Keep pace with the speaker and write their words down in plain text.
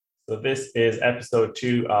So this is episode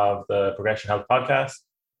 2 of the Progression Health podcast.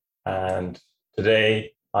 And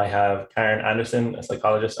today I have Karin Anderson, a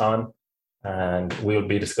psychologist, on, and we'll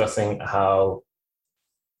be discussing how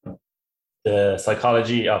the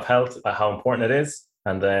psychology of health, how important it is,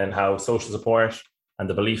 and then how social support and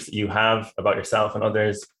the beliefs that you have about yourself and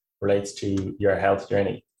others relates to your health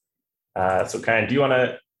journey. So Karin, do you want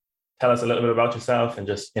to tell us a little bit about yourself and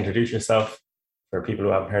just introduce yourself for people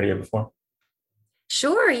who haven't heard of you before?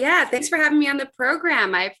 Sure. Yeah. Thanks for having me on the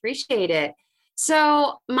program. I appreciate it.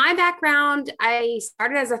 So my background, I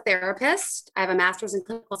started as a therapist. I have a master's in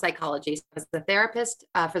clinical psychology. So as a therapist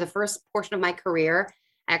for the first portion of my career,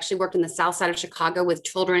 I actually worked in the South Side of Chicago with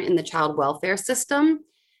children in the child welfare system.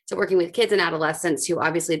 So working with kids and adolescents who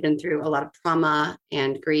obviously had been through a lot of trauma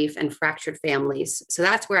and grief and fractured families. So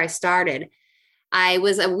that's where I started. I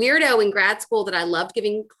was a weirdo in grad school that I loved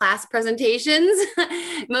giving class presentations.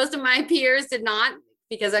 Most of my peers did not,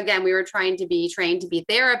 because again, we were trying to be trained to be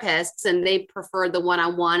therapists and they preferred the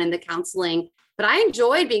one-on-one and the counseling, but I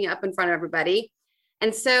enjoyed being up in front of everybody.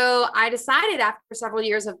 And so I decided after several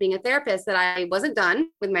years of being a therapist that I wasn't done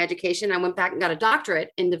with my education. I went back and got a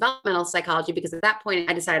doctorate in developmental psychology because at that point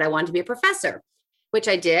I decided I wanted to be a professor, which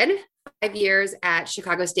I did 5 years at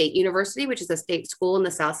Chicago State University, which is a state school in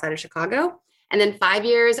the South Side of Chicago. And then 5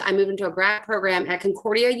 years, I moved into a grad program at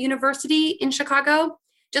Concordia University in Chicago,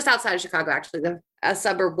 just outside of Chicago, actually, a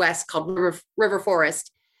suburb west called River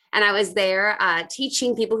Forest. And I was there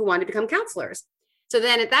teaching people who wanted to become counselors. So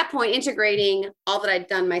then at that point, integrating all that I'd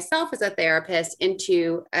done myself as a therapist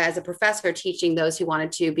into as a professor, teaching those who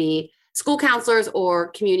wanted to be school counselors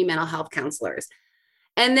or community mental health counselors.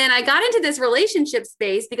 And then I got into this relationship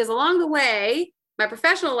space because along the way, my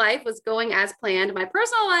professional life was going as planned. My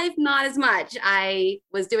personal life, not as much. I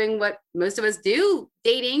was doing what most of us do,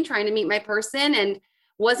 dating, trying to meet my person, and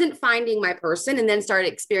wasn't finding my person, and then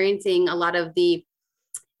started experiencing a lot of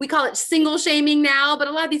we call it single shaming now, but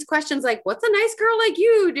a lot of these questions like, what's a nice girl like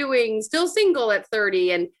you doing, still single at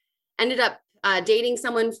 30? And ended up dating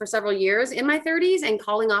someone for several years in my 30s and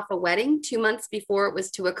calling off a wedding 2 months before it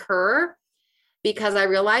was to occur, because I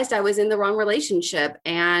realized I was in the wrong relationship.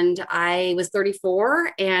 And I was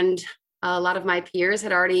 34 and a lot of my peers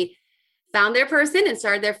had already found their person and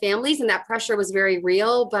started their families. And that pressure was very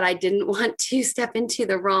real, but I didn't want to step into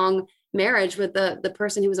the wrong marriage with the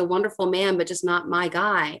person who was a wonderful man, but just not my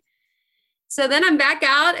guy. So then I'm back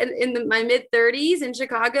out in my mid 30s in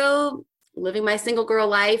Chicago, living my single girl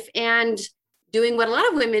life and doing what a lot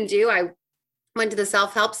of women do. I went to the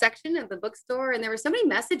self-help section of the bookstore and there were so many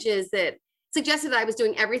messages that suggested that I was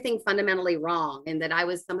doing everything fundamentally wrong and that I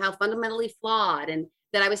was somehow fundamentally flawed and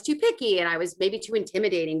that I was too picky and I was maybe too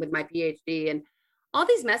intimidating with my Ph.D. and all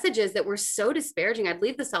these messages that were so disparaging. I'd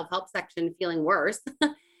leave the self-help section feeling worse.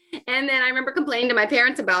 And then I remember complaining to my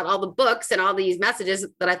parents about all the books and all these messages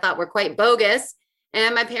that I thought were quite bogus.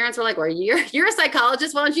 And my parents were like, well, you're a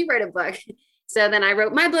psychologist. Why don't you write a book? So then I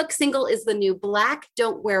wrote my book, Single is the New Black,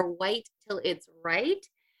 Don't Wear White Till It's Right,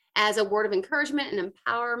 as a word of encouragement and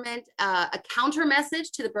empowerment, a counter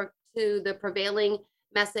message to the prevailing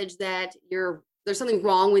message that there's something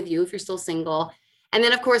wrong with you if you're still single. And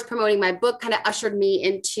then, of course, promoting my book kind of ushered me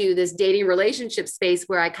into this dating relationship space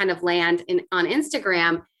where I kind of land on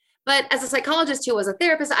Instagram. But as a psychologist who was a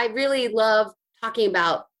therapist, I really love talking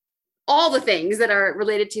about all the things that are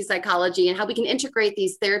related to psychology and how we can integrate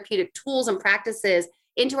these therapeutic tools and practices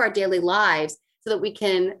into our daily lives so that we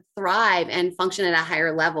can thrive and function at a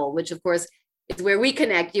higher level, which of course is where we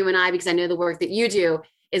connect, you and I, because I know the work that you do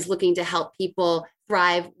is looking to help people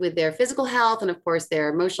thrive with their physical health. And of course, their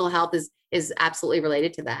emotional health is absolutely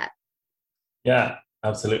related to that. Yeah,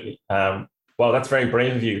 absolutely. Well, that's very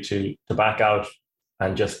brave of you to back out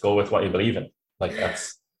and just go with what you believe in. Like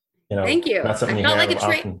that's, Thank you. That's something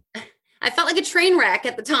I felt like a train wreck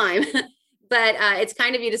at the time, but it's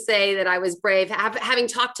kind of you to say that I was brave, having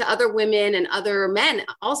talked to other women and other men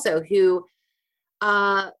also who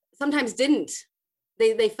sometimes didn't.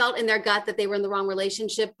 They felt in their gut that they were in the wrong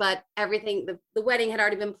relationship, but everything, the wedding had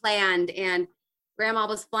already been planned and grandma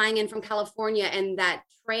was flying in from California and that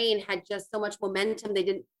train had just so much momentum. They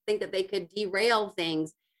didn't think that they could derail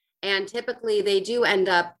things. And typically they do end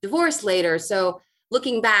up divorced later. So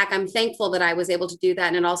looking back, I'm thankful that I was able to do that.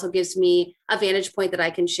 And it also gives me a vantage point that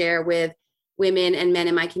I can share with women and men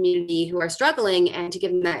in my community who are struggling and to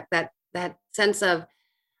give them that sense of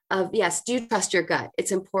yes, do trust your gut.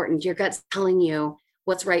 It's important. Your gut's telling you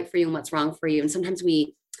what's right for you and what's wrong for you. And sometimes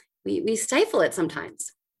we stifle it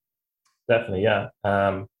sometimes. Definitely. Yeah.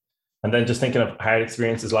 And then just thinking of hard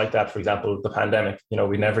experiences like that, for example, the pandemic,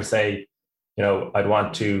 we never say I'd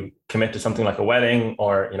want to commit to something like a wedding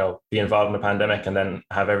or, be involved in a pandemic and then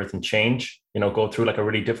have everything change, go through like a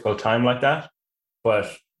really difficult time like that.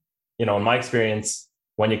 But, in my experience,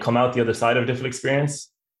 when you come out the other side of a difficult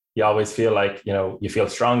experience, you always feel like, you feel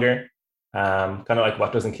stronger. Kind of like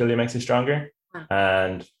what doesn't kill you makes you stronger. Wow.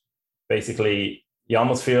 And basically, you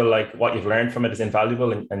almost feel like what you've learned from it is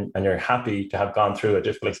invaluable, and you're happy to have gone through a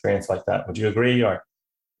difficult experience like that. Would you agree? Or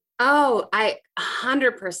Oh,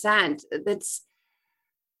 100%. That's,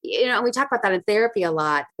 we talk about that in therapy a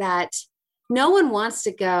lot, that no one wants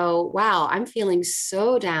to go, wow, I'm feeling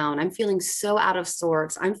so down. I'm feeling so out of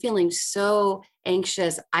sorts. I'm feeling so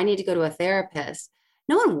anxious. I need to go to a therapist.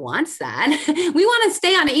 No one wants that. We want to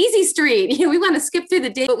stay on easy street. We want to skip through the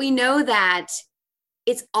day, but we know that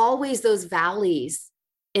it's always those valleys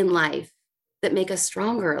in life that make us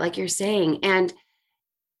stronger, like you're saying. And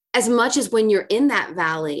as much as when you're in that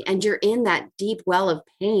valley and you're in that deep well of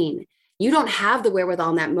pain, you don't have the wherewithal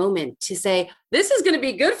in that moment to say, this is going to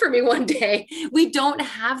be good for me one day. We don't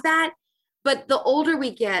have that. But the older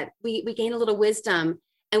we get, we gain a little wisdom,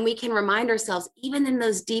 and we can remind ourselves, even in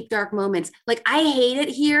those deep, dark moments, like, I hate it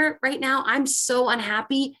here right now. I'm so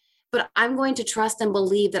unhappy, but I'm going to trust and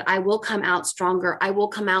believe that I will come out stronger. I will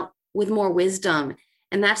come out with more wisdom.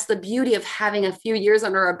 And that's the beauty of having a few years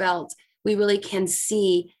under our belt. We really can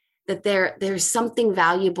see that there's something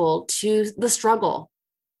valuable to the struggle.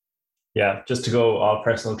 yeah, just to go all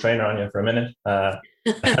personal trainer on you for a minute. I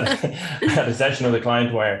had a session with a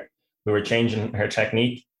client where we were changing her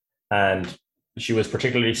technique, and she was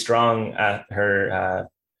particularly strong at her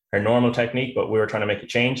normal technique, but we were trying to make a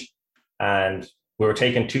change, and we were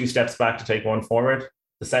taking 2 steps back to take 1 forward.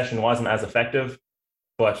 The session wasn't as effective,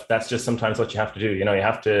 but that's just sometimes what you have to do. You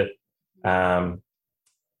have to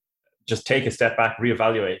just take a step back,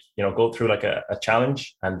 reevaluate, go through like a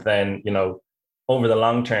challenge, and then, over the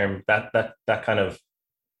long term, that kind of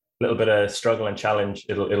little bit of struggle and challenge,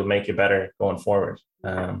 it'll make you better going forward.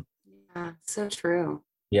 Yeah, so true.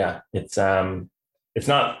 Yeah, it's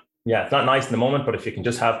not nice in the moment, but if you can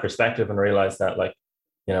just have perspective and realize that, like,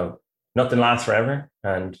 nothing lasts forever,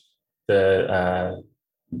 and the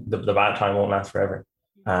bad time won't last forever.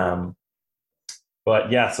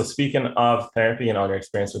 But yeah, so speaking of therapy and all your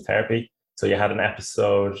experience with therapy, so you had an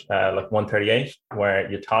episode like 138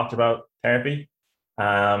 where you talked about therapy.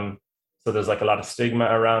 So there's like a lot of stigma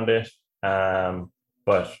around it.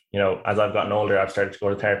 But as I've gotten older, I've started to go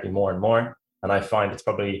to therapy more and more, and I find it's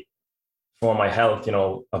probably for my health,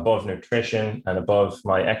 above nutrition and above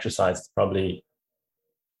my exercise. It's probably,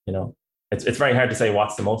 it's very hard to say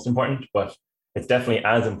what's the most important, but it's definitely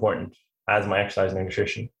as important as my exercise and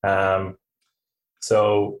nutrition.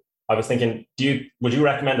 So I was thinking, would you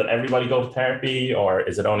recommend that everybody go to therapy, or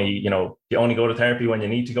is it only, you only go to therapy when you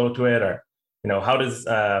need to go to it, or, how does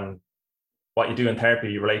what you do in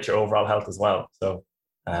therapy relate to your overall health as well? So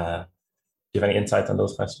do you have any insights on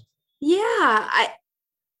those questions? Yeah,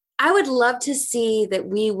 I would love to see that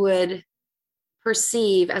we would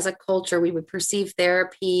perceive, as a culture, we would perceive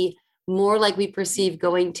therapy more like we perceive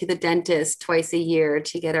going to the dentist twice a year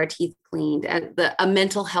to get our teeth cleaned, and a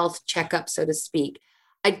mental health checkup, so to speak.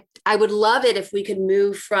 I would love it if we could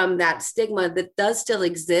move from that stigma that does still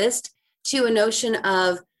exist to a notion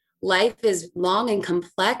of life is long and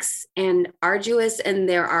complex and arduous, and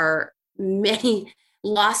there are many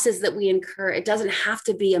losses that we incur. It doesn't have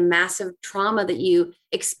to be a massive trauma that you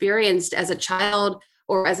experienced as a child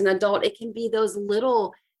or as an adult. It can be those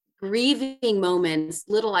little grieving moments.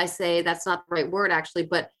 Little, I say, that's not the right word actually,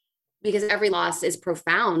 but because every loss is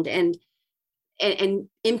profound and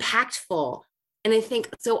impactful. And I think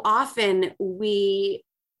so often we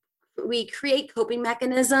create coping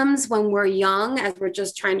mechanisms when we're young, as we're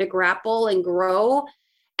just trying to grapple and grow.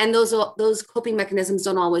 And those coping mechanisms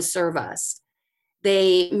don't always serve us.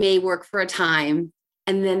 They may work for a time,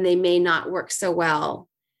 and then they may not work so well,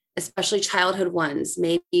 especially childhood ones.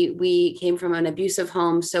 Maybe we came from an abusive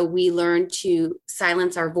home, so we learned to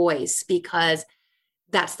silence our voice because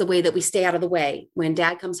that's the way that we stay out of the way. When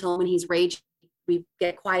dad comes home and he's raging, we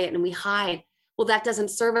get quiet and we hide. Well, that doesn't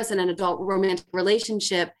serve us in an adult romantic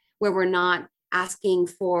relationship where we're not asking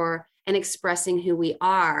for and expressing who we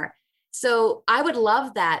are. So I would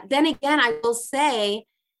love that. Then again, I will say,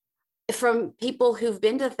 from people who've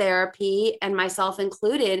been to therapy, and myself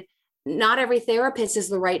included, not every therapist is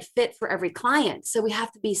the right fit for every client. So we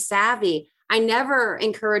have to be savvy. I never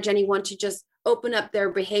encourage anyone to just open up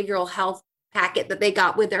their behavioral health packet that they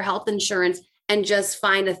got with their health insurance and just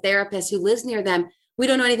find a therapist who lives near them. We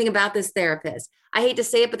don't know anything about this therapist. I hate to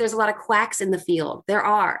say it, but there's a lot of quacks in the field. There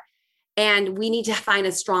are. And we need to find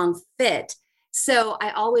a strong fit. So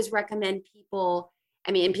I always recommend people,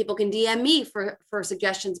 I mean, and people can DM me for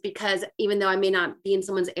suggestions, because even though I may not be in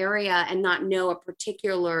someone's area and not know a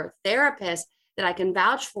particular therapist that I can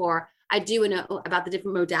vouch for, I do know about the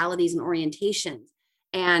different modalities and orientations.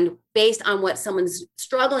 And based on what someone's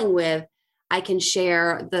struggling with, I can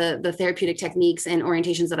share the therapeutic techniques and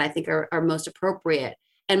orientations that I think are most appropriate.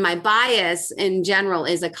 And my bias in general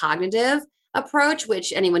is a cognitive approach,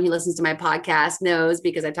 which anyone who listens to my podcast knows,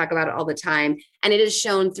 because I talk about it all the time. And it is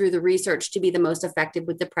shown through the research to be the most effective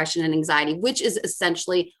with depression and anxiety, which is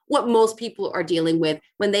essentially what most people are dealing with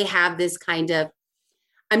when they have this kind of,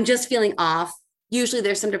 I'm just feeling off. Usually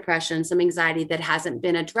there's some depression, some anxiety that hasn't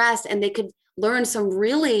been addressed, and they could learn some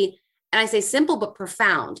really, and I say simple, but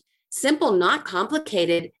profound, simple, not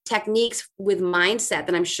complicated techniques with mindset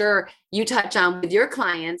that I'm sure you touch on with your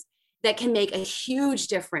clients that can make a huge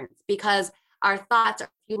difference, because our thoughts are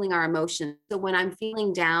fueling our emotions. So when I'm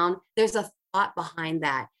feeling down, there's a thought behind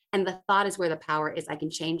that. And the thought is where the power is. I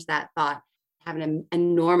can change that thought, have an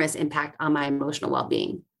enormous impact on my emotional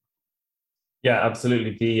well-being. Yeah,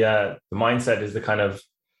 absolutely. The mindset is the kind of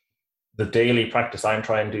the daily practice I'm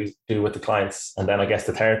trying to do with the clients. And then I guess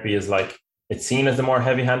the therapy is like, it's seen as a more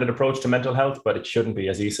heavy-handed approach to mental health, but it shouldn't be,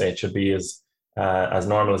 as you say, it should be as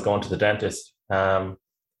normal as going to the dentist.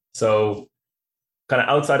 So kind of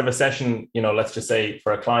outside of a session, let's just say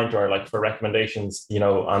for a client, or like for recommendations,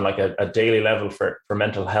 on like a daily level for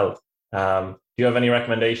mental health, do you have any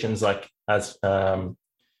recommendations, like as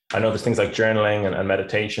I know there's things like journaling and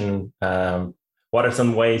meditation. What are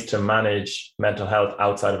some ways to manage mental health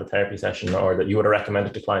outside of a therapy session, or that you would have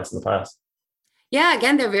recommended to clients in the past? Yeah,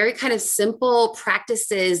 again, they're very kind of simple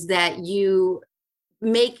practices that you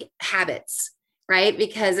make habits, right?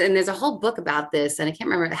 Because, and there's a whole book about this, and I can't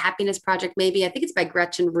remember, the Happiness Project, maybe, I think it's by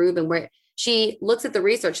Gretchen Rubin, where she looks at the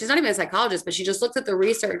research. She's not even a psychologist, but she just looks at the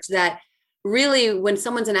research that really, when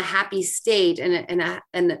someone's in a happy state and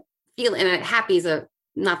happy is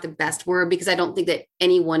not the best word, because I don't think that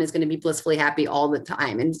anyone is going to be blissfully happy all the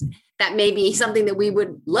time. And that may be something that we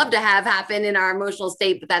would love to have happen in our emotional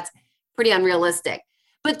state, but that's pretty unrealistic.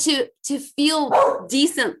 But to feel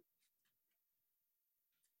decent,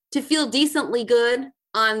 to feel decently good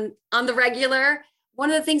on the regular,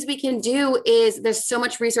 one of the things we can do is, there's so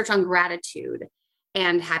much research on gratitude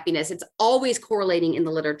and happiness. It's always correlating in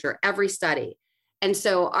the literature, every study. And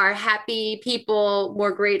so are happy people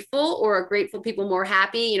more grateful, or are grateful people more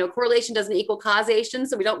happy? Correlation doesn't equal causation.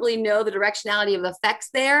 So we don't really know the directionality of effects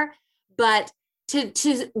there. But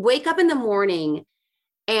to wake up in the morning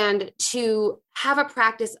and to have a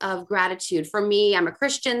practice of gratitude. For me, I'm a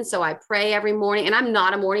Christian, so I pray every morning, and I'm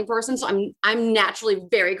not a morning person. So I'm naturally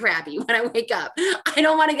very crabby when I wake up. I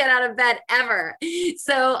don't want to get out of bed ever.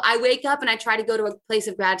 So I wake up and I try to go to a place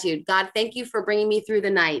of gratitude. God, thank you for bringing me through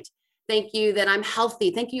the night. Thank you that I'm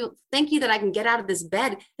healthy. Thank you that I can get out of this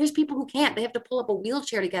bed. There's people who can't. They have to pull up a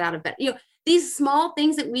wheelchair to get out of bed. These small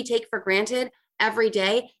things that we take for granted every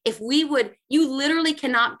day, if we would, you literally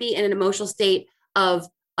cannot be in an emotional state of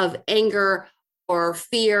anger or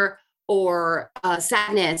fear or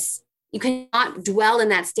sadness. You cannot dwell in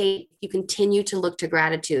that state if you continue to look to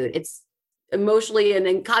gratitude. It's emotionally and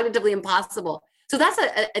then cognitively impossible. So that's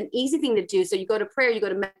an easy thing to do. So you go to prayer, you go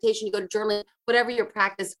to meditation, you go to journaling, whatever your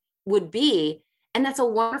practice would be. And that's a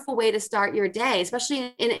wonderful way to start your day,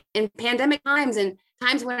 especially in pandemic times and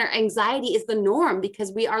times when our anxiety is the norm,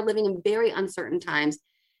 because we are living in very uncertain times.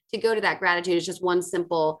 To go to that gratitude is just one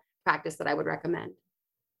simple practice that I would recommend.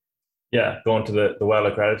 Yeah, going to the well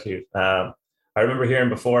of gratitude. I remember hearing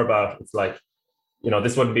before about, it's like,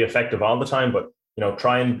 this wouldn't be effective all the time, but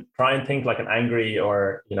try and think like an angry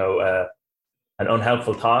or an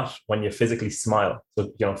unhelpful thought when you physically smile.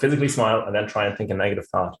 So physically smile and then try and think a negative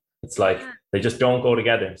thought. It's like they just don't go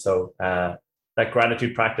together. So that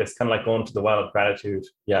gratitude practice, kind of like going to the well of gratitude,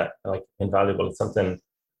 like invaluable. It's something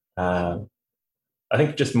I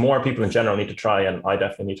think just more people in general need to try, and I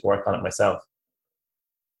definitely need to work on it myself.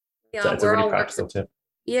 Yeah, so it's a really practical tip.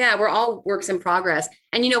 Yeah, we're all works in progress.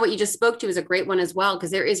 And what you just spoke to is a great one as well,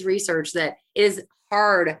 because there is research that it is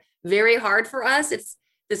hard, very hard for us. It's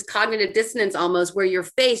this cognitive dissonance almost, where your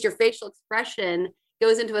facial expression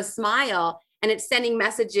goes into a smile, and it's sending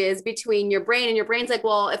messages between your brain, and your brain's like,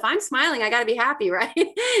 well, if I'm smiling, I got to be happy, right?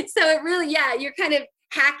 So it really, you're kind of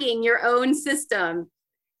hacking your own system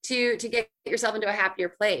to get yourself into a happier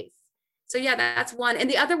place. So that's one. And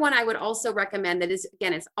the other one I would also recommend, that is,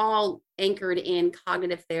 again, it's all anchored in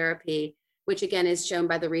cognitive therapy, which again is shown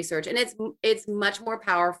by the research, and it's much more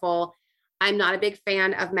powerful. I'm not a big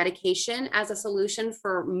fan of medication as a solution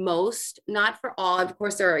for most, not for all. Of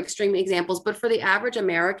course, there are extreme examples, but for the average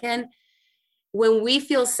American, when we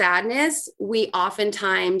feel sadness, we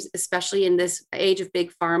oftentimes, especially in this age of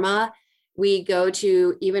big pharma, we go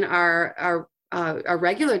to even our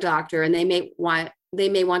regular doctor, and they may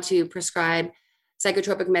want to prescribe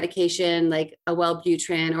psychotropic medication like a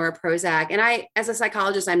Wellbutrin or a Prozac. And I, as a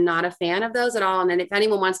psychologist, I'm not a fan of those at all. And then if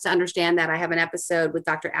anyone wants to understand that, I have an episode with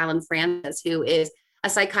Dr. Alan Francis, who is a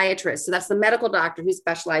psychiatrist. So that's the medical doctor who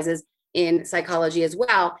specializes in psychology as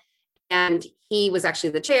well. And he was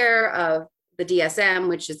actually the chair of the DSM,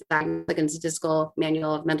 which is the Diagnostic and Statistical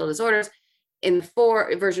Manual of Mental Disorders, in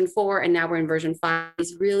version 4, and now we're in version 5.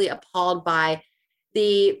 He's really appalled by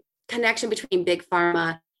the connection between big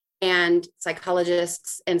pharma and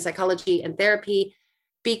psychologists and psychology and therapy,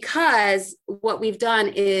 because what we've done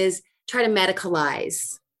is try to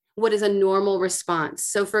medicalize what is a normal response.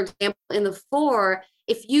 So for example, in the 4,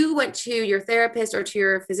 if you went to your therapist or to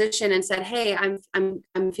your physician and said, hey,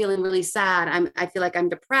 I'm feeling really sad, I feel like I'm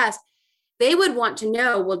depressed, they would want to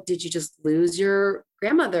know, well, did you just lose your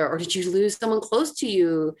grandmother, or did you lose someone close to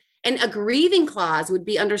you? And a grieving clause would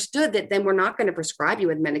be understood that then we're not going to prescribe you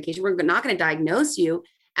with medication. We're not going to diagnose you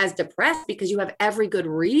as depressed because you have every good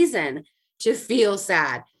reason to feel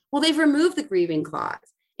sad. Well, they've removed the grieving clause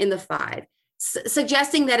in the 5,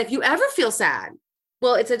 suggesting that if you ever feel sad,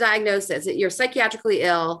 well, it's a diagnosis. You're psychiatrically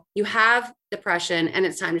ill, you have depression, and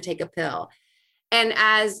it's time to take a pill. And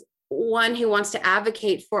as one who wants to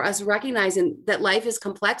advocate for us recognizing that life is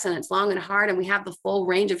complex and it's long and hard, and we have the full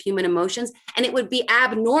range of human emotions, and it would be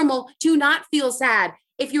abnormal to not feel sad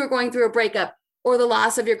if you were going through a breakup or the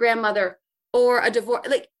loss of your grandmother or a divorce.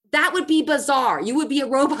 Like, that would be bizarre. You would be a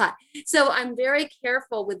robot. So I'm very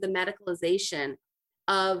careful with the medicalization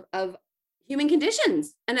of human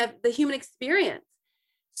conditions and of the human experience.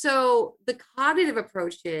 So the cognitive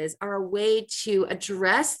approaches are a way to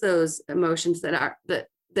address those emotions that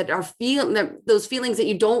are feeling, those feelings that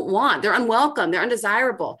you don't want. They're unwelcome, they're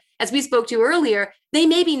undesirable. As we spoke to earlier, they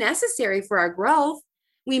may be necessary for our growth.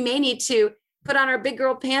 We may need to put on our big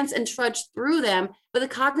girl pants and trudge through them. But the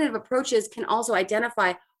cognitive approaches can also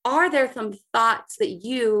identify, are there some thoughts that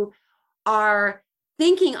you are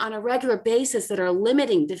thinking on a regular basis that are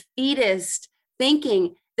limiting, defeatist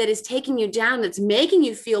thinking that is taking you down, that's making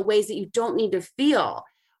you feel ways that you don't need to feel,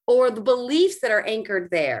 or the beliefs that are anchored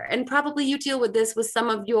there. And probably you deal with this with some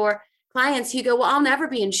of your clients who go, well, I'll never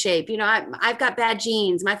be in shape. You know, I've got bad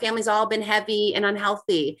genes. My family's all been heavy and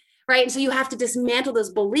unhealthy, right? And so you have to dismantle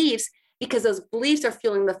those beliefs, because those beliefs are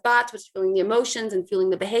fueling the thoughts, which are fueling the emotions and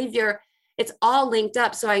fueling the behavior. It's all linked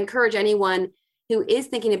up. So I encourage anyone who is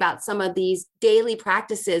thinking about some of these daily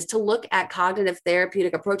practices to look at cognitive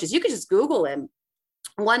therapeutic approaches. You could just Google them.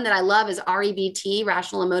 One that I love is REBT,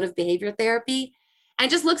 Rational Emotive Behavior Therapy,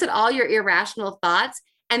 and just looks at all your irrational thoughts.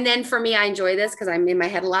 And then for me, I enjoy this because I'm in my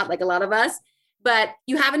head a lot, like a lot of us, but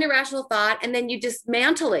you have an irrational thought and then you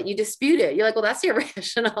dismantle it, you dispute it. You're like, well, that's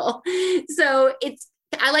irrational. So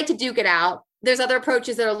I like to duke it out. There's other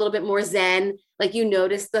approaches that are a little bit more Zen, like you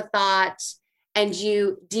notice the thought and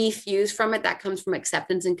you defuse from it. That comes from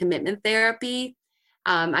acceptance and commitment therapy.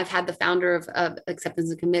 I've had the founder of acceptance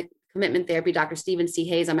and commitment therapy, Dr. Stephen C.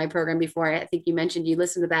 Hayes, on my program before. I think you mentioned you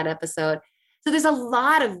listened to that episode. So there's a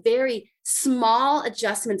lot of very small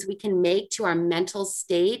adjustments we can make to our mental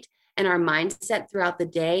state and our mindset throughout the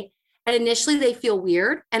day. And initially they feel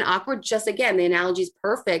weird and awkward. Just again, the analogy is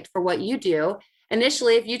perfect for what you do.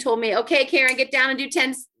 Initially, if you told me, okay, Karin, get down and do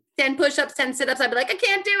 10 push-ups, 10 sit-ups, I'd be like, I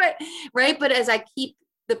can't do it, right? But as I keep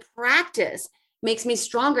the practice, makes me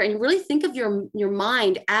stronger. And you really think of your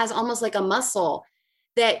mind as almost like a muscle,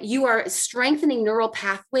 that you are strengthening neural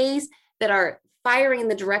pathways that are firing in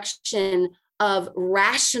the direction of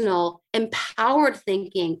rational, empowered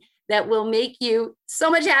thinking that will make you so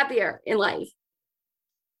much happier in life.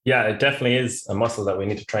 Yeah, it definitely is a muscle that we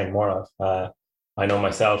need to train more of. I know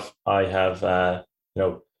myself, I have, I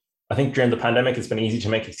think during the pandemic, it's been easy to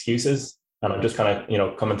make excuses. And I'm just kind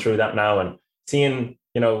of, coming through that now and seeing,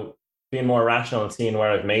 being more rational and seeing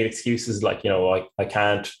where I've made excuses, like, I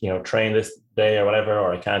can't, train this day or whatever,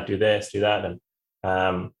 or I can't do this, do that.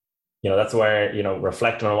 And, that's where,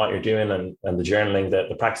 reflecting on what you're doing and the journaling,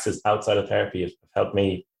 the practices outside of therapy have helped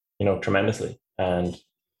me, tremendously. And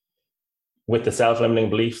with the self-limiting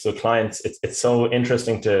beliefs of clients, it's so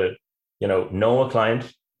interesting to, know a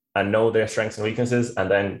client and know their strengths and weaknesses,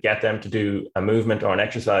 and then get them to do a movement or an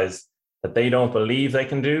exercise that they don't believe they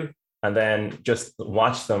can do. And then just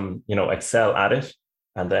watch them, excel at it.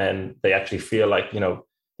 And then they actually feel like, they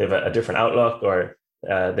have a different outlook, or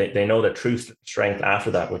they know their true strength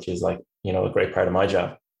after that, which is like, a great part of my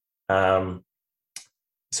job.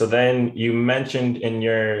 So then you mentioned in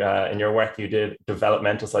your work, you did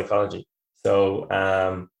developmental psychology.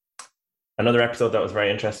 So Another episode that was very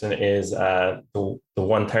interesting is the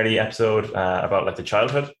 130 episode about like the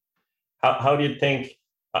childhood. How do you think,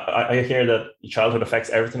 I hear that childhood affects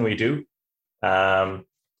everything we do.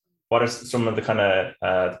 What are some of the kind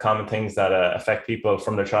of common things that affect people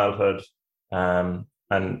from their childhood, and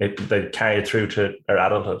they carry it through to their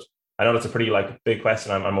adulthood? I know that's a pretty like big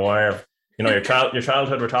question. I'm aware of, your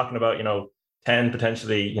childhood. We're talking about 10,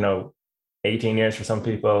 potentially 18 years for some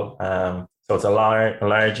people. So it's a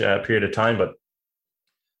large period of time. But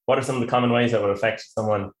what are some of the common ways that would affect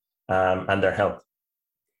someone and their health?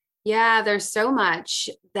 Yeah, there's so much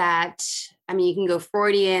that, I mean, you can go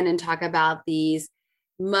Freudian and talk about these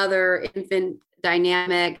mother-infant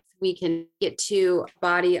dynamics. We can get to a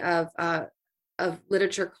body of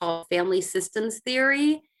literature called family systems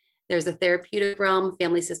theory. There's a therapeutic realm,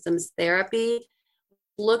 family systems therapy,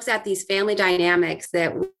 looks at these family dynamics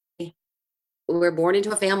that we're born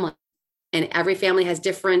into a family, and every family has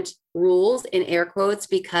different rules, in air quotes,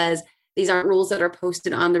 because these aren't rules that are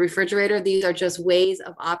posted on the refrigerator. These are just ways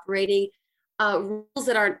of operating, rules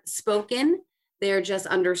that aren't spoken. They're just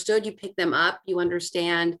understood. You pick them up. You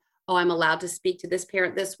understand, oh, I'm allowed to speak to this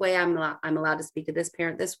parent this way. I'm allowed to speak to this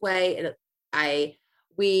parent this way.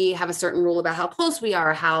 We have a certain rule about how close we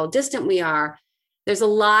are, how distant we are. There's a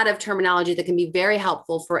lot of terminology that can be very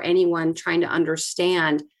helpful for anyone trying to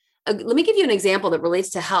understand. Let me give you an example that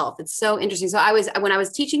relates to health. It's so interesting. So when I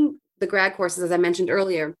was teaching the grad courses, as I mentioned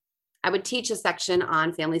earlier, I would teach a section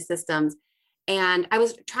on family systems. And I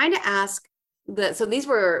was trying to ask so these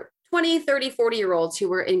were 20, 30, 40-year-olds who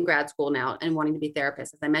were in grad school now and wanting to be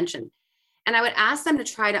therapists, as I mentioned. And I would ask them to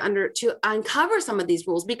try to uncover some of these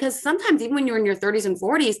rules, because sometimes even when you're in your 30s and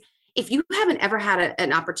 40s, if you haven't ever had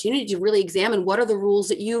an opportunity to really examine what are the rules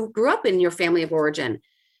that you grew up in your family of origin,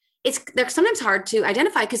 they're sometimes hard to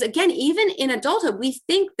identify. Because again, even in adulthood, we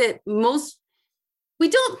think that we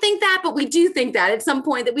don't think that, but we do think that at some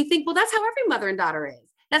point, that we think, well, that's how every mother and daughter is.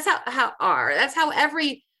 That's how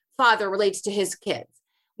every father relates to his kids.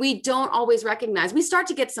 We don't always recognize. We start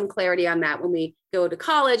to get some clarity on that when we go to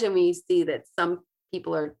college and we see that some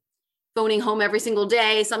people are phoning home every single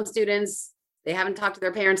day. Some students, they haven't talked to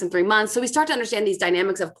their parents in 3 months. So we start to understand these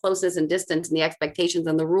dynamics of closeness and distance and the expectations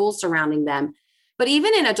and the rules surrounding them. But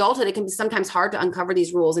even in adulthood, it can be sometimes hard to uncover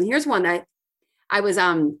these rules. And here's one that I was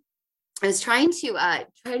trying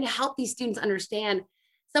to help these students understand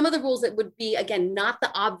some of the rules that would be, again, not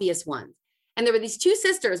the obvious ones. And there were these two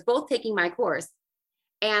sisters, both taking my course.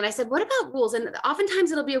 And I said, what about rules? And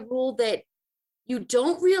oftentimes it'll be a rule that you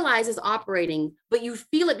don't realize is operating, but you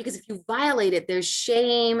feel it because if you violate it, there's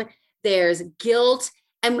shame, there's guilt.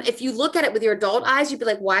 And if you look at it with your adult eyes, you'd be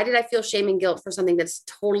like, why did I feel shame and guilt for something that's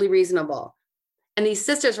totally reasonable? And these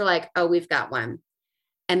sisters were like, oh, we've got one.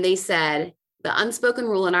 And they said, the unspoken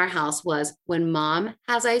rule in our house was when mom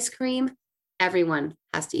has ice cream, everyone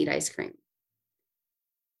has to eat ice cream.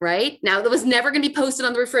 Right? Now, that was never going to be posted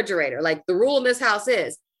on the refrigerator. Like the rule in this house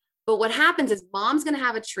is, but what happens is mom's going to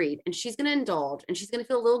have a treat and she's going to indulge and she's going to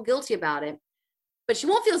feel a little guilty about it, but she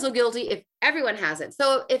won't feel so guilty if everyone has it.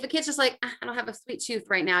 So if a kid's just like, I don't have a sweet tooth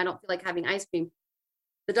right now, I don't feel like having ice cream,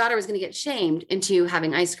 the daughter was going to get shamed into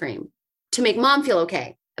having ice cream to make mom feel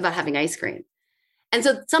okay about having ice cream. And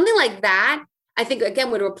so something like that, I think, again,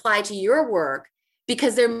 would apply to your work,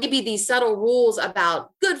 because there may be these subtle rules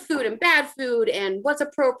about good food and bad food and what's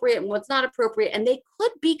appropriate and what's not appropriate. And they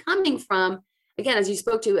could be coming from, again, as you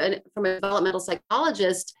spoke to, from a developmental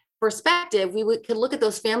psychologist perspective, could look at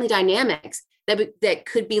those family dynamics that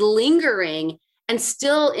could be lingering and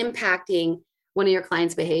still impacting one of your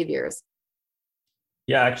clients' behaviors.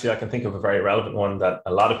 Yeah, actually, I can think of a very relevant one that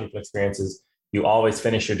a lot of people experience is you always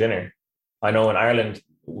finish your dinner. I know in Ireland,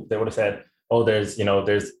 they would have said, oh, there's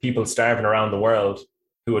people starving around the world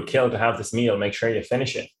who would kill to have this meal, make sure you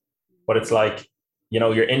finish it. But it's like,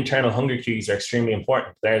 your internal hunger cues are extremely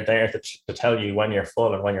important. They're there to tell you when you're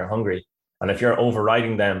full and when you're hungry. And if you're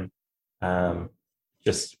overriding them,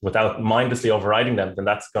 just without mindlessly overriding them, then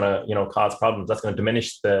that's going to, cause problems. That's going to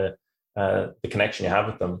diminish the connection you have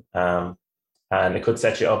with them. And it could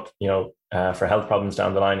set you up, for health problems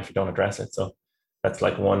down the line if you don't address it. So that's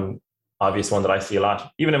like one obvious one that I see a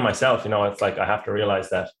lot, even in myself. It's like I have to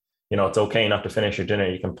realize that, it's okay not to finish your dinner.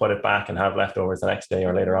 You can put it back and have leftovers the next day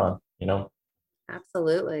or later on,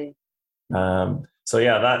 Absolutely. So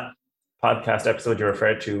yeah, that podcast episode you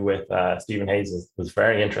referred to with Stephen Hayes was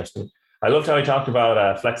very interesting. I loved how he talked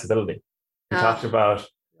about flexibility. He talked about,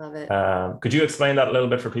 love it. Could you explain that a little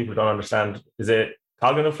bit for people who don't understand? Is it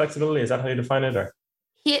cognitive flexibility? Is that how you define it? Or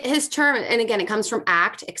his term, and again, it comes from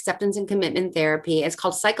ACT, acceptance and commitment therapy. It's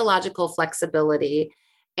called psychological flexibility.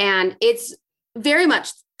 And it's Very much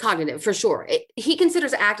cognitive for sure. He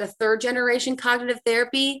considers ACT a third generation cognitive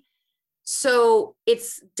therapy. So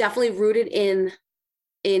it's definitely rooted in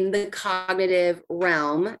the cognitive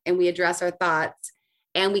realm, and we address our thoughts,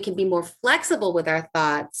 and we can be more flexible with our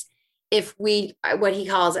thoughts if we, what he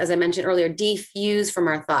calls, as I mentioned earlier, defuse from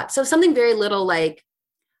our thoughts. So something very little like,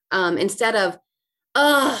 instead of,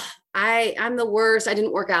 oh, I'm the worst, I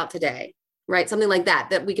didn't work out today, right? Something like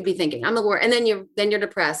that we could be thinking, I'm the worst. And then you're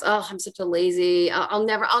depressed. Oh, I'm such a lazy, I'll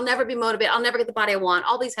never be motivated. I'll never get the body I want.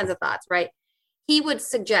 All these kinds of thoughts, right? He would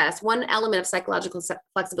suggest one element of psychological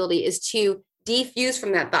flexibility is to defuse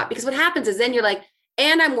from that thought, because what happens is then you're like,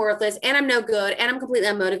 and I'm worthless, and I'm no good, and I'm completely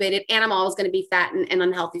unmotivated, and I'm always going to be fat and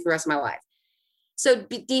unhealthy for the rest of my life. So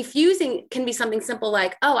defusing can be something simple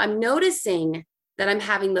like, oh, I'm noticing that I'm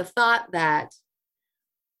having the thought that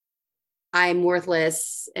I'm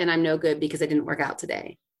worthless and I'm no good because I didn't work out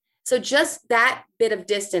today. So just that bit of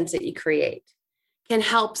distance that you create can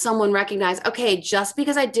help someone recognize, okay, just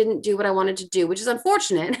because I didn't do what I wanted to do, which is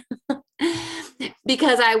unfortunate,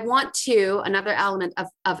 because I want to, another element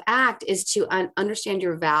of ACT is to understand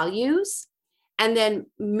your values and then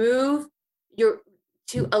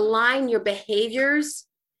to align your behaviors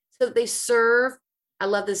so that they serve, I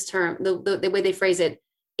love this term, the way they phrase it,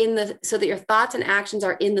 so that your thoughts and actions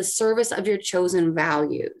are in the service of your chosen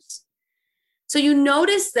values. So you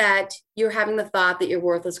notice that you're having the thought that you're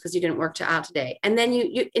worthless because you didn't work out today. And then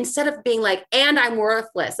you instead of being like, and I'm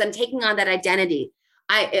worthless, and taking on that identity,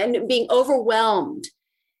 and being overwhelmed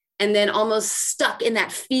and then almost stuck in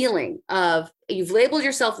that feeling of you've labeled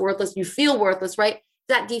yourself worthless, you feel worthless, right?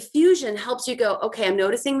 That diffusion helps you go, okay, I'm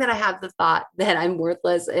noticing that I have the thought that I'm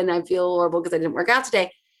worthless and I feel horrible because I didn't work out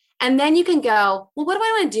today. And then you can go, well, what do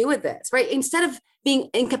I want to do with this, right? Instead of being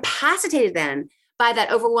incapacitated then by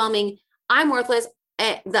that overwhelming, I'm worthless,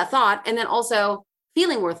 the thought, and then also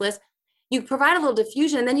feeling worthless, you provide a little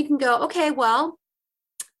diffusion, and then you can go, okay, well,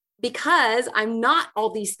 because I'm not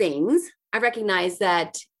all these things, I recognize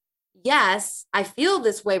that, yes, I feel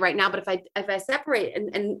this way right now, but if I separate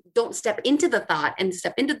and don't step into the thought and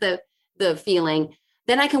step into the feeling,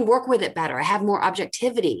 then I can work with it better. I have more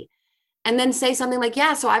objectivity. And then say something like,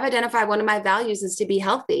 yeah, so I've identified one of my values is to be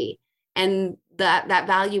healthy. And that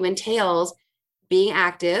value entails being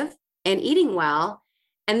active and eating well.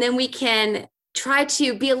 And then we can try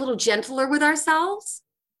to be a little gentler with ourselves.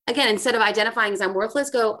 Again, instead of identifying as I'm worthless,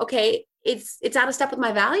 go, okay, it's out of step with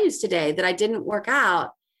my values today that I didn't work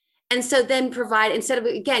out. And so then provide, instead of,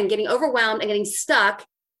 again, getting overwhelmed and getting stuck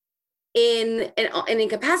and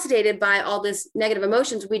incapacitated by all this negative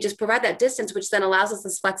emotions, we just provide that distance, which then allows us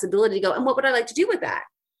this flexibility to go, and what would I like to do with that?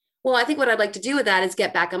 Well, I think what I'd like to do with that is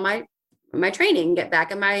get back on my training, get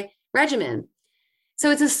back on my regimen. So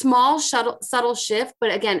it's a small, subtle shift.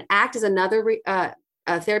 But again, ACT is another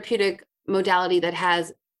therapeutic modality that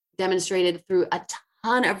has demonstrated through a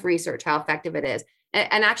ton of research how effective it is.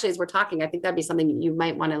 And actually, as we're talking, I think that'd be something you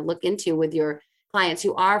might want to look into with your clients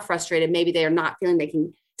who are frustrated. Maybe they are not feeling they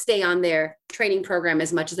can stay on their training program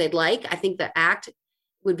as much as they'd like. I think the ACT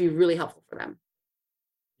would be really helpful for them.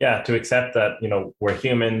 Yeah, to accept that, we're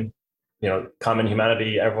human, common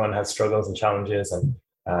humanity, everyone has struggles and challenges.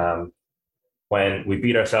 And when we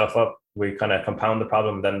beat ourselves up, we kind of compound the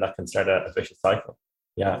problem, then that can start a vicious cycle.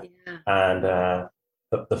 Yeah. And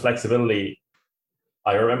the flexibility,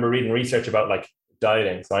 I remember reading research about like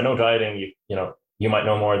dieting. So I know dieting, you might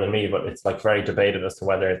know more than me, but it's like very debated as to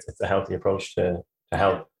whether it's a healthy approach to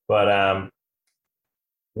health. But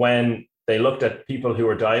when they looked at people who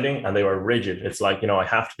were dieting and they were rigid, it's like, I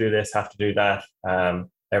have to do this, have to do that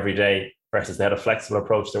every day, versus they had a flexible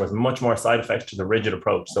approach. There was much more side effects to the rigid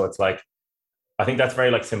approach. So it's like, I think that's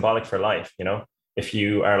very like symbolic for life. If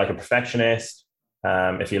you are like a perfectionist,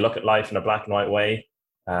 if you look at life in a black and white way,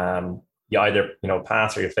 you either,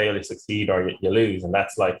 pass or you fail, you succeed or you lose. And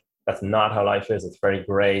that's not how life is. It's very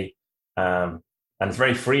gray. And it's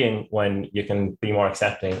very freeing when you can be more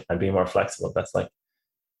accepting and be more flexible. That's like,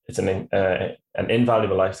 it's an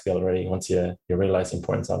invaluable life skill, really, once you realize the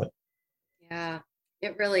importance of it. Yeah,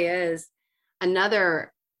 it really is.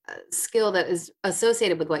 Another skill that is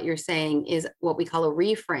associated with what you're saying is what we call a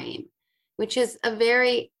reframe, which is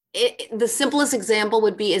the simplest example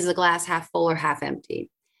would be, is the glass half full or half empty?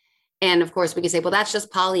 And of course we could say, well, that's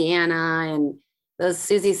just Pollyanna and those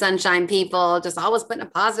Susie Sunshine people just always putting a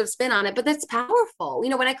positive spin on it, but that's powerful.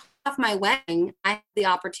 When I called off my wedding, I had the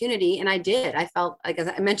opportunity, and I did. I felt, like, as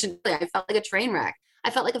I mentioned earlier, I felt like a train wreck.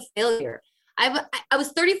 I felt like a failure. I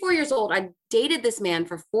was 34 years old. I dated this man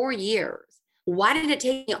for 4 years. Why did it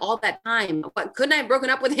take me all that time? Couldn't I have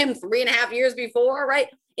broken up with him 3.5 years before, right?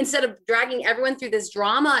 Instead of dragging everyone through this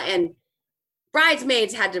drama and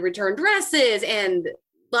bridesmaids had to return dresses and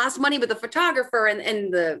lost money with the photographer and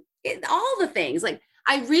all the things. Like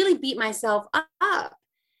I really beat myself up.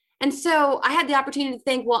 And so I had the opportunity to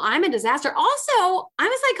think, well, I'm a disaster. Also,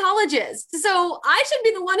 I'm a psychologist. So I should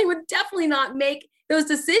be the one who would definitely not make those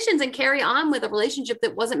decisions and carry on with a relationship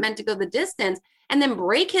that wasn't meant to go the distance and then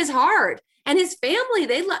break his heart and his family.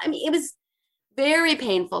 I mean, it was very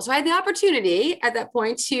painful. So I had the opportunity at that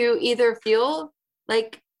point to either feel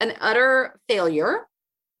like an utter failure,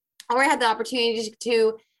 or I had the opportunity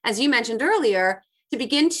to, as you mentioned earlier, to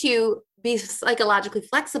begin to be psychologically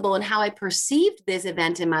flexible in how I perceived this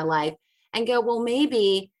event in my life and go, well,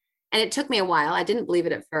 maybe, and it took me a while. I didn't believe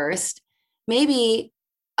it at first. Maybe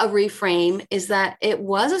a reframe is that it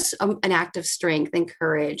was an act of strength and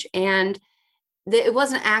courage. And it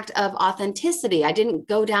was an act of authenticity. I didn't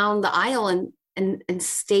go down the aisle and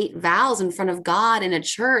state vows in front of God in a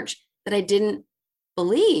church that I didn't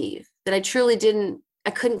believe, that I truly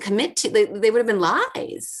I couldn't commit to. They would have been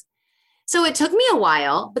lies. So it took me a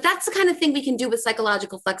while, but that's the kind of thing we can do with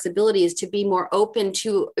psychological flexibility, is to be more open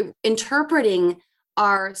to interpreting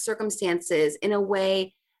our circumstances in a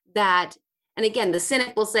way that, and again, the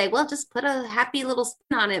cynic will say, well, just put a happy little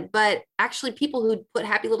spin on it. But actually, people who put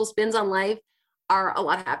happy little spins on life are a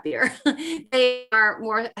lot happier. They are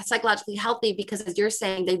more psychologically healthy because, as you're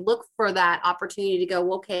saying, they look for that opportunity to go,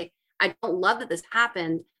 well, okay, I don't love that this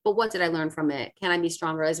happened, but what did I learn from it? Can I be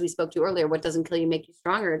stronger? As we spoke to earlier, what doesn't kill you make you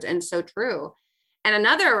stronger. And so true. And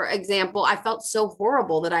another example, I felt so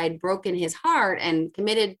horrible that I had broken his heart and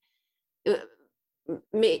committed.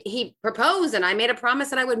 He proposed and I made a promise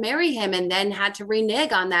that I would marry him, and then had to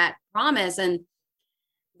renege on that promise.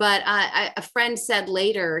 But a friend said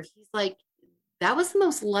later, he's like, that was the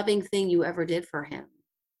most loving thing you ever did for him.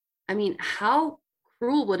 I mean, how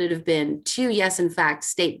cruel would it have been to, yes, in fact,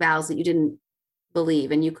 state vows that you didn't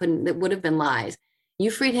believe and you couldn't, that would have been lies. You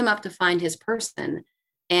freed him up to find his person.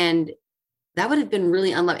 And that would have been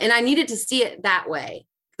really unloving. And I needed to see it that way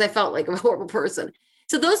because I felt like a horrible person.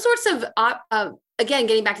 So those sorts of, again,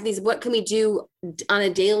 getting back to these, what can we do on a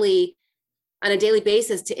daily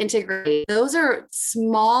basis to integrate? Those are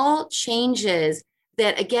small changes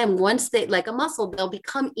that, again, once they, like a muscle, they'll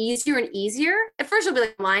become easier and easier. At first, I'll be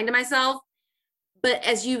like, lying to myself. But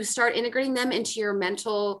as you start integrating them into your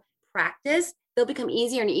mental practice, they'll become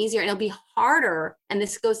easier and easier, and it'll be harder. And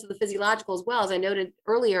this goes to the physiological as well. As I noted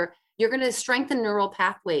earlier, you're going to strengthen neural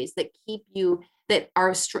pathways that keep you, that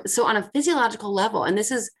are, so on a physiological level. And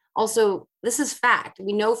this is fact.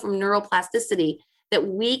 We know from neuroplasticity that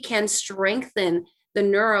we can strengthen the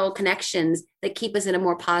neural connections that keep us in a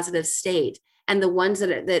more positive state. And the ones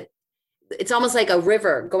that it's almost like a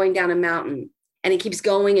river going down a mountain, and it keeps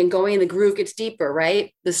going and going, and the groove gets deeper,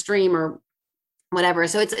 right? The stream or whatever.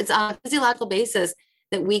 So it's on a physiological basis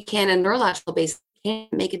that we can, a neurological basis, can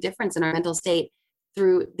make a difference in our mental state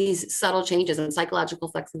through these subtle changes, and psychological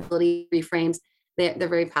flexibility reframes. They're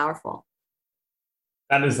very powerful.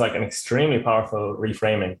 That is like an extremely powerful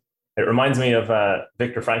reframing. It reminds me of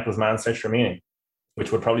Viktor Frankl's Man's Search for Meaning,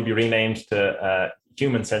 which would probably be renamed to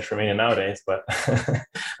Human Search for Meaning nowadays. But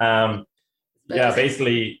yeah,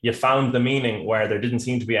 basically you found the meaning where there didn't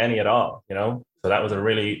seem to be any at all, you know? So that was a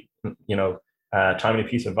really, timely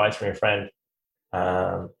piece of advice from your friend.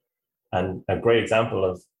 And a great example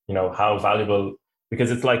of, how valuable,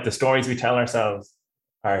 because it's like the stories we tell ourselves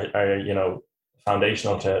are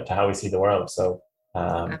foundational to how we see the world. So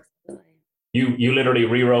you literally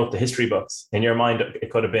rewrote the history books. In your mind, it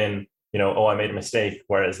could have been, oh, I made a mistake.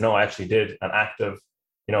 Whereas no, I actually did an act of,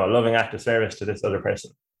 a loving act of service to this other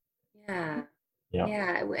person. Yeah. Yeah.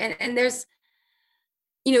 Yeah. And there's,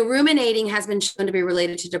 ruminating has been shown to be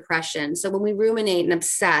related to depression. So when we ruminate and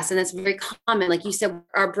obsess, and that's very common, like you said,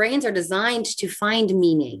 our brains are designed to find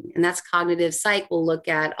meaning, and that's cognitive psych. We'll look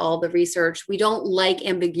at all the research. We don't like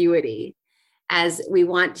ambiguity as we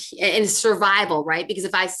want in survival, right? Because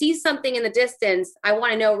if I see something in the distance, I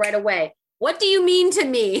want to know right away, what do you mean to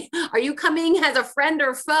me? Are you coming as a friend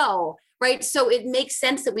or foe, right? So it makes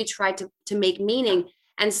sense that we try to make meaning.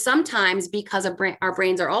 And sometimes because our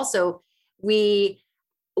brains are also, we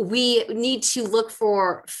need to look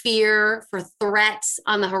for fear, for threats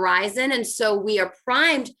on the horizon. And so we are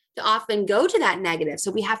primed to often go to that negative.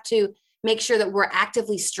 So we have to make sure that we're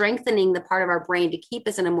actively strengthening the part of our brain to keep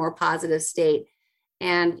us in a more positive state.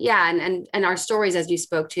 And and our stories, as you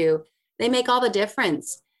spoke to, they make all the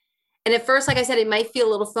difference. And at first, like I said, it might feel a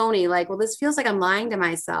little phony, like, well, this feels like I'm lying to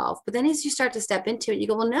myself. But then as you start to step into it, you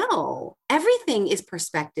go, well, no, everything is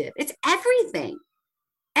perspective. It's everything.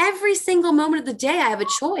 Every single moment of the day, I have a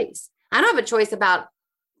choice. I don't have a choice about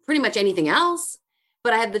pretty much anything else,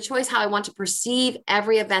 but I have the choice how I want to perceive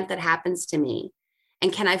every event that happens to me.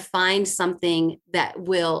 And can I find something that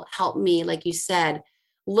will help me, like you said,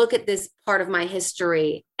 look at this part of my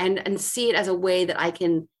history and see it as a way that I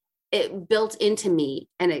can, it built into me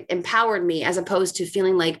and it empowered me, as opposed to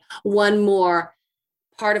feeling like one more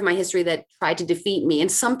part of my history that tried to defeat me.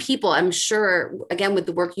 And some people, I'm sure, again, with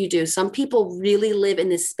the work you do, some people really live in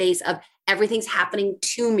this space of everything's happening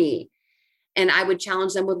to me. And I would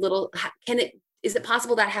challenge them with little, is it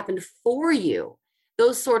possible that happened for you?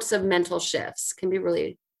 Those sorts of mental shifts can be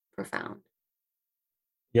really profound.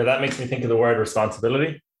 Yeah, that makes me think of the word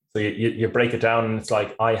responsibility. So you break it down and it's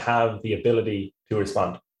like, I have the ability to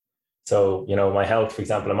respond. So, my health, for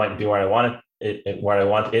example, it mightn't be where I want where I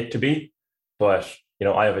want it to be, but,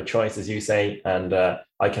 I have a choice, as you say, and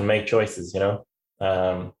I can make choices, now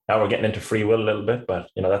we're getting into free will a little bit, but,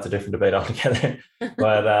 that's a different debate altogether.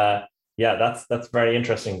 But yeah, that's very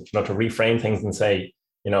interesting, to reframe things and say,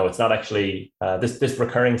 it's not actually this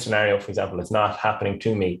recurring scenario, for example, it's not happening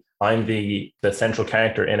to me. I'm the central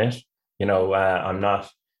character in it. I'm not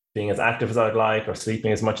being as active as I'd like, or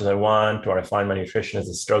sleeping as much as I want, or I find my nutrition is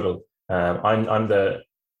a struggle. I'm the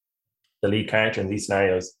lead character in these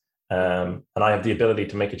scenarios, and I have the ability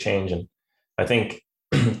to make a change. And I think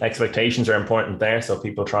expectations are important there. So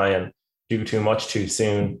people try and do too much too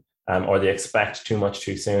soon, or they expect too much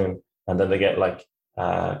too soon, and then they get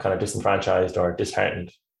kind of disenfranchised or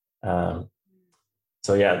disheartened.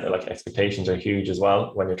 So yeah, expectations are huge as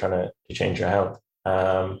well when you're trying to change your health.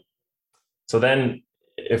 So then,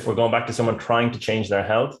 if we're going back to someone trying to change their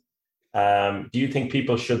health, do you think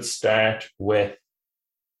people should start with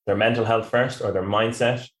their mental health first, or their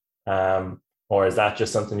mindset? Or is that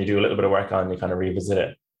just something you do a little bit of work on and you kind of revisit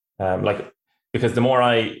it? Because the more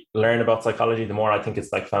I learn about psychology, the more I think it's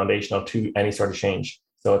foundational to any sort of change.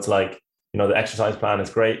 So it's the exercise plan is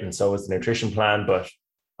great, and so is the nutrition plan, but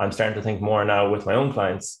I'm starting to think more now with my own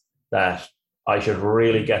clients that I should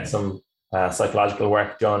really get some psychological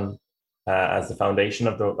work done as the foundation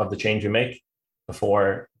of the change we make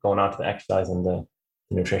before going on to the exercise and the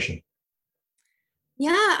nutrition.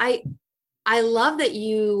 Yeah, I love that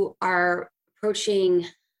you are approaching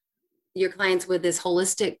your clients with this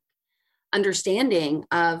holistic understanding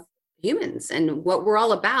of humans and what we're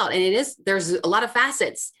all about. And there's a lot of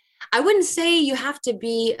facets. I wouldn't say you have to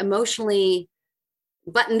be emotionally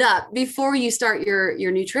buttoned up before you start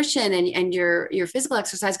your nutrition and your physical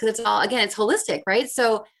exercise, because it's holistic, right?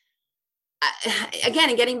 So again,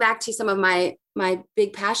 and getting back to some of my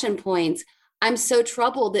big passion points, I'm so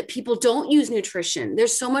troubled that people don't use nutrition.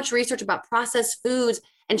 There's so much research about processed foods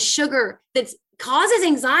and sugar that causes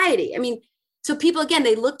anxiety. I mean, so people, again,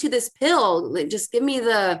 they look to this pill, just give me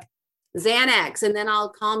the Xanax and then I'll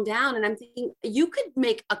calm down. And I'm thinking, you could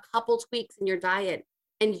make a couple tweaks in your diet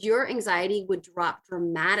and your anxiety would drop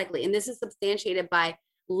dramatically. And this is substantiated by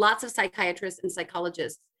lots of psychiatrists and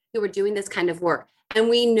psychologists who are doing this kind of work. And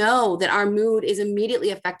we know that our mood is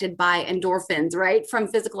immediately affected by endorphins, right, from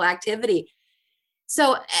physical activity.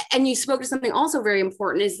 So, and you spoke to something also very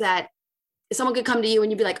important, is that someone could come to you and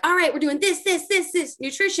you'd be like, all right, we're doing this,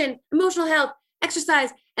 nutrition, emotional health,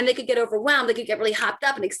 exercise. And they could get overwhelmed. They could get really hopped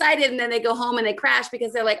up and excited. And then they go home and they crash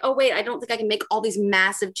because they're like, oh, wait, I don't think I can make all these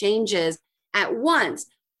massive changes at once.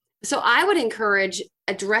 So I would encourage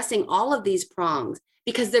addressing all of these prongs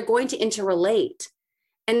because they're going to interrelate.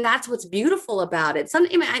 And that's what's beautiful about it.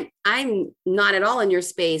 I'm not at all in your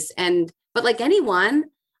space. But like anyone,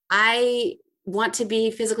 I want to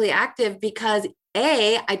be physically active because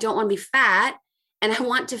I don't want to be fat and I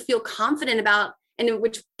want to feel confident about, and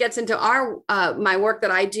which gets into my work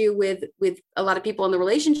that I do with a lot of people in the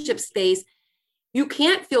relationship space. You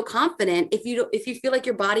can't feel confident if you feel like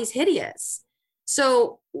your body's hideous.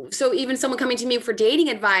 So even someone coming to me for dating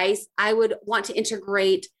advice, I would want to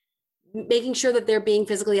integrate making sure that they're being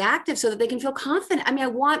physically active so that they can feel confident. I mean, I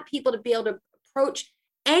want people to be able to approach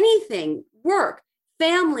anything, work,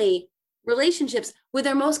 family, relationships with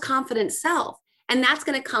their most confident self. And that's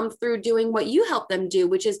going to come through doing what you help them do,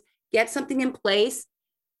 which is get something in place,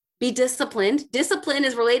 be disciplined. Discipline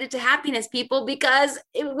is related to happiness, people, because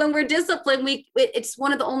when we're disciplined, it's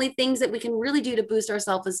one of the only things that we can really do to boost our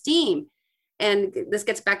self-esteem. And this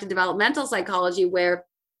gets back to developmental psychology, where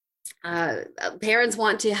parents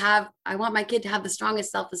I want my kid to have the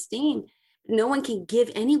strongest self-esteem. No one can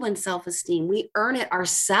give anyone self-esteem. We earn it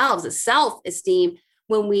ourselves, self-esteem,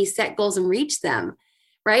 when we set goals and reach them,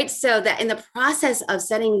 right? So that in the process of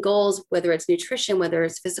setting goals, whether it's nutrition, whether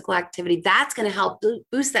it's physical activity, that's going to help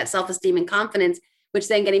boost that self-esteem and confidence, which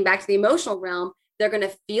then getting back to the emotional realm, they're going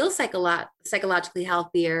to feel psychologically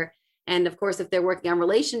healthier. And of course, if they're working on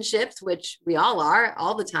relationships, which we all are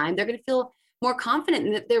all the time, they're going to feel more confident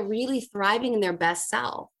and that they're really thriving in their best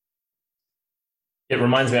self. It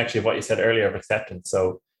reminds me actually of what you said earlier of acceptance.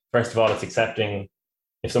 So first of all, it's accepting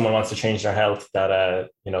if someone wants to change their health, that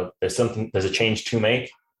there's a change to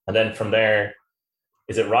make. And then from there,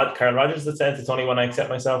 is it Carl Rogers that says it's only when I accept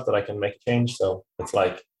myself that I can make a change? So it's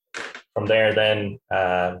like from there, then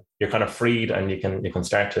you're kind of freed, and you can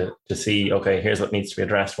start to see, okay, here's what needs to be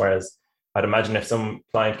addressed. Whereas I'd imagine if some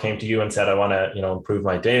client came to you and said, I want to, improve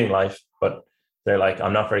my dating life, but they're like,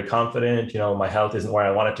 I'm not very confident, my health isn't where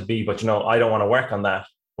I want it to be, but I don't want to work on that.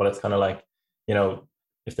 Well, it's kind of like,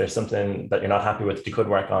 if there's something that you're not happy with that you could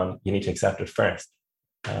work on, you need to accept it first.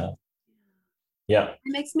 Yeah. It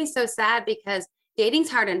makes me so sad because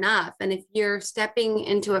dating's hard enough. And if you're stepping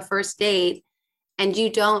into a first date and you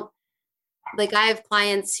don't, like, I have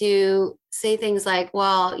clients who say things like,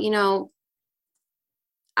 well,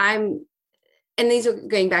 and these are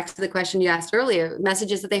going back to the question you asked earlier,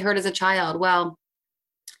 messages that they heard as a child. Well,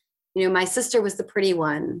 my sister was the pretty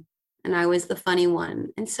one and I was the funny one.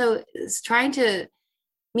 And so it's trying to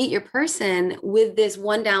meet your person with this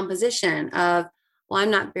one down position of, well,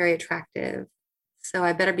 I'm not very attractive, so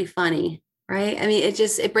I better be funny. Right. I mean,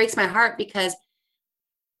 it breaks my heart because,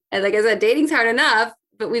 like I said, dating's hard enough,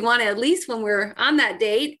 but we want to, at least when we're on that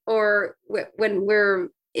date or when we're,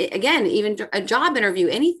 again, even a job interview,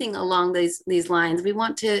 anything along these lines, we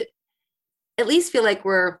want to at least feel like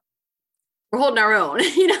we're holding our own,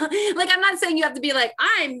 like, I'm not saying you have to be like,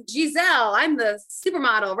 I'm Giselle, I'm the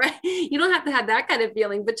supermodel, right? You don't have to have that kind of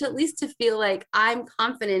feeling, but at least to feel like I'm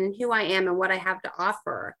confident in who I am and what I have to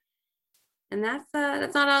offer. And that's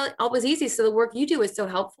not always easy. So the work you do is so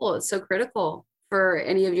helpful. It's so critical for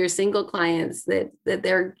any of your single clients that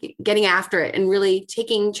they're getting after it and really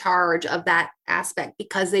taking charge of that aspect,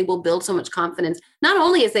 because they will build so much confidence, not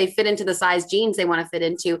only as they fit into the size jeans they want to fit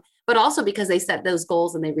into, but also because they set those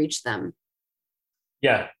goals and they reach them.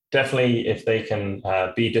 Yeah, definitely. If they can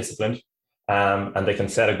be disciplined and they can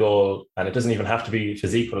set a goal, and it doesn't even have to be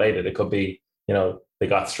physique related. It could be, they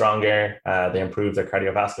got stronger, they improved their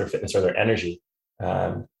cardiovascular fitness or their energy.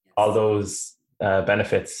 All those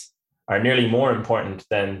benefits are nearly more important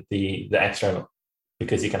than the external,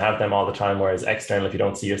 because you can have them all the time. Whereas external, if you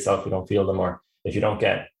don't see yourself, you don't feel them, or if you don't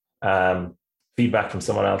get feedback from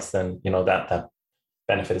someone else, then that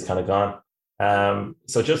benefit is kind of gone.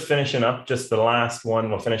 So just finishing up, just the last one,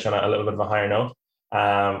 we'll finish on a little bit of a higher note,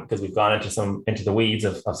 because we've gone into the weeds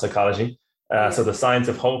of psychology. So the science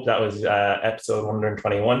of hope, that was episode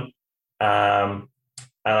 121. And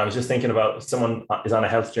I was just thinking about, someone is on a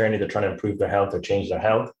health journey, they're trying to improve their health or change their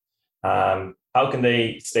health. How can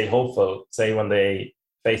they stay hopeful, say when they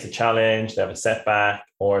face a challenge, they have a setback,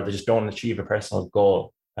 or they just don't achieve a personal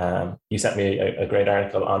goal? You sent me a great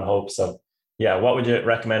article on hope. So yeah, what would you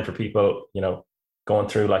recommend for people, going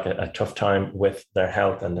through like a tough time with their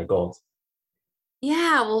health and their goals?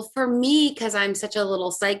 Yeah, well, for me, because I'm such a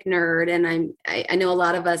little psych nerd, and I know a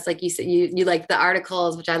lot of us, like you said, you like the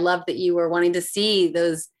articles, which I love that you were wanting to see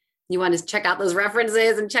those, you want to check out those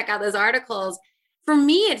references and check out those articles. For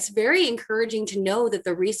me, it's very encouraging to know that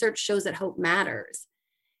the research shows that hope matters.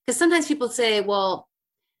 Because sometimes people say, well,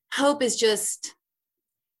 hope is just,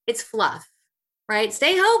 it's fluff, right?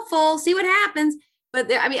 Stay hopeful, see what happens.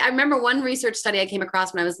 But I remember one research study I came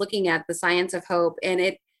across when I was looking at the science of hope, and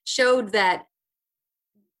it showed that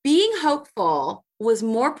being hopeful was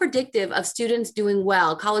more predictive of students doing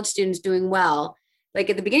well, college students doing well. Like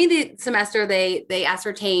at the beginning of the semester, they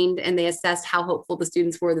ascertained and they assessed how hopeful the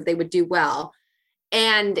students were that they would do well.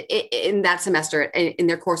 And in that semester, in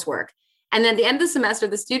their coursework. And then at the end of the semester,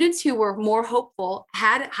 the students who were more hopeful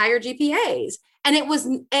had higher GPAs. And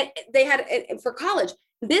they had, for college,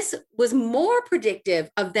 this was more predictive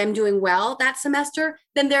of them doing well that semester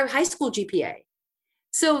than their high school GPA.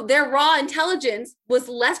 So their raw intelligence was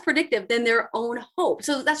less predictive than their own hope.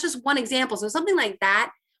 So that's just one example. So something like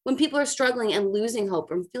that, when people are struggling and losing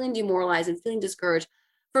hope and feeling demoralized and feeling discouraged,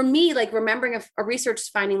 for me, like remembering a research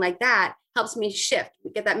finding like that helps me shift,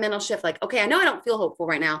 get that mental shift. Like, okay, I know I don't feel hopeful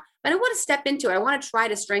right now, but I want to step into it. I want to try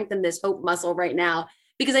to strengthen this hope muscle right now,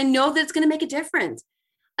 because I know that it's going to make a difference.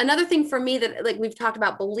 Another thing for me that, like, we've talked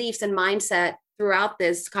about beliefs and mindset throughout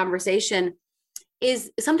this conversation,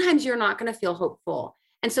 is sometimes you're not going to feel hopeful.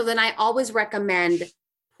 And so then I always recommend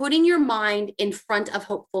putting your mind in front of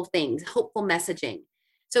hopeful things, hopeful messaging.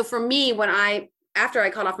 So for me, after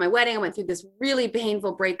I called off my wedding, I went through this really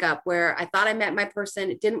painful breakup where I thought I met my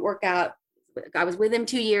person. It didn't work out. I was with him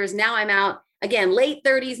 2 years. Now I'm out again, late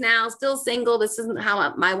 30s now, still single. This isn't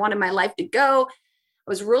how I wanted my life to go.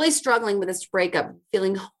 I was really struggling with this breakup,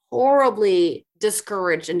 feeling horribly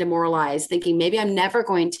discouraged and demoralized, thinking maybe I'm never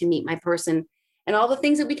going to meet my person. and all the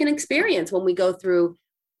things that we can experience when we go through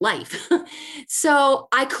life. So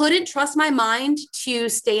I couldn't trust my mind to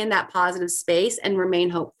stay in that positive space and remain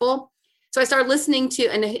hopeful. So I started listening to,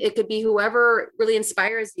 and it could be whoever really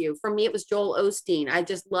inspires you. For me, it was Joel Osteen. I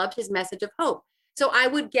just loved his message of hope. So I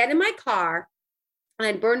would get in my car and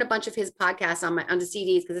I'd burned a bunch of his podcasts on the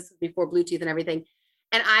CDs, because this was before Bluetooth and everything.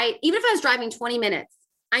 And even if I was driving 20 minutes,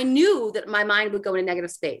 I knew that my mind would go in a negative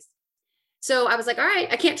space. So I was like, all right,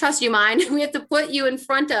 I can't trust you, mind. We have to put you in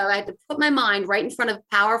front of, I had to put my mind right in front of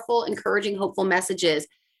powerful, encouraging, hopeful messages,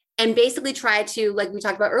 and basically try to, like we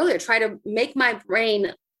talked about earlier, try to make my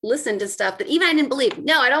brain listen to stuff that even I didn't believe.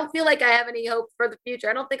 No, I don't feel like I have any hope for the future.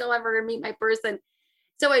 I don't think I'll ever meet my person.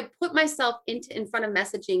 So I put myself in front of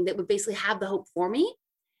messaging that would basically have the hope for me.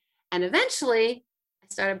 And eventually I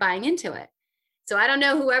started buying into it. So I don't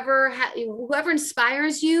know, whoever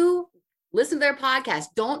inspires you, listen to their podcast.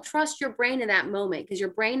 Don't trust your brain in that moment, because your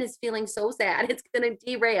brain is feeling so sad. It's going to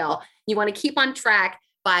derail. You want to keep on track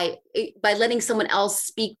by letting someone else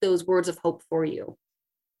speak those words of hope for you.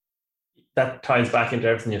 That ties back into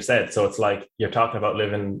everything you've said. So it's like you're talking about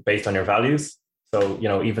living based on your values. So,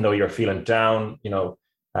 even though you're feeling down,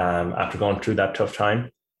 after going through that tough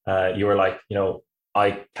time, you were like,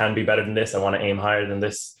 I can be better than this. I want to aim higher than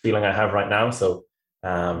this feeling I have right now. So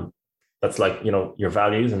that's like, your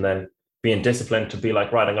values, and then being disciplined to be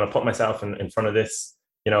like, right, I'm going to put myself in front of this,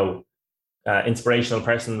 inspirational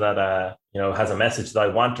person that, has a message that I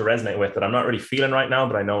want to resonate with, that I'm not really feeling right now,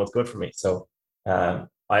 but I know it's good for me. So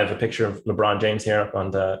I have a picture of LeBron James here up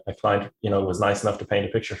on a client, was nice enough to paint a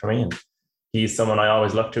picture for me. And he's someone I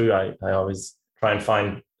always look to. I always try and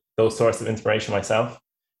find those sources of inspiration myself,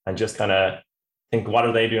 and just kind of think, what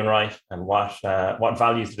are they doing right? And what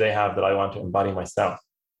values do they have that I want to embody myself?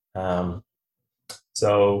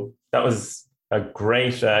 So that was a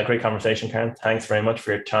great conversation, Karin. Thanks very much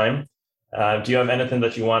for your time. Do you have anything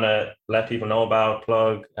that you want to let people know about,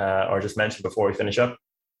 plug, or just mention before we finish up?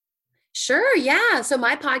 Sure. Yeah. So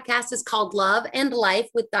my podcast is called Love and Life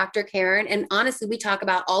with Dr. Karin. And honestly, we talk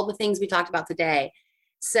about all the things we talked about today.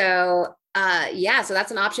 So so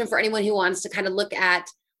that's an option for anyone who wants to kind of look at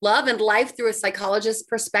love and life through a psychologist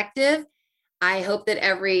perspective. I hope that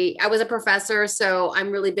I was a professor, so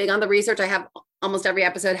I'm really big on the research. I have almost every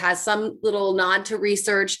episode has some little nod to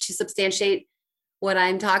research to substantiate what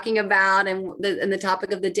I'm talking about and the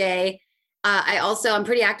topic of the day. I'm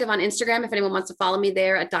pretty active on Instagram if anyone wants to follow me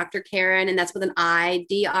there at Dr. Karin, and that's with an I,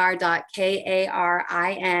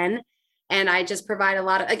 Dr.Karin. And I just provide a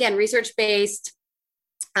lot of, again, research-based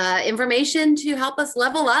information to help us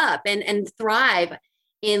level up and thrive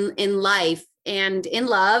in life and in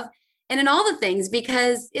love and in all the things,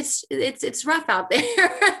 because it's rough out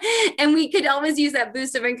there and we could always use that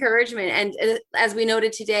boost of encouragement. And as we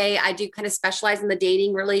noted today, I do kind of specialize in the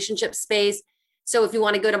dating relationship space. So if you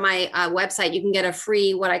want to go to my website, you can get a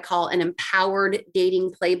free, what I call an empowered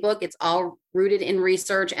dating playbook. It's all rooted in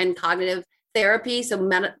research and cognitive therapy. So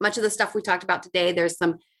much of the stuff we talked about today, there's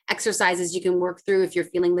some exercises you can work through if you're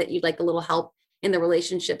feeling that you'd like a little help in the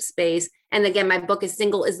relationship space. And again, my book is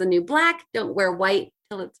Single is the New Black. Don't wear white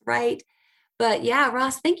till it's right. But yeah,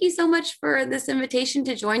 Ross, thank you so much for this invitation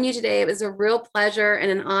to join you today. It was a real pleasure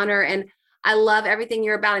and an honor. And I love everything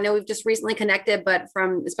you're about. I know we've just recently connected, but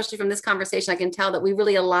especially from this conversation, I can tell that we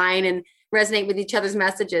really align and resonate with each other's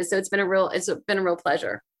messages. So it's been a real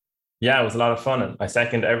pleasure. Yeah, it was a lot of fun. And I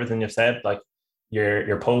second everything you've said. Like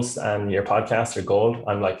your posts and your podcasts are gold.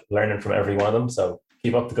 I'm like learning from every one of them. So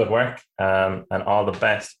keep up the good work and all the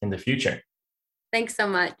best in the future. Thanks so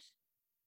much.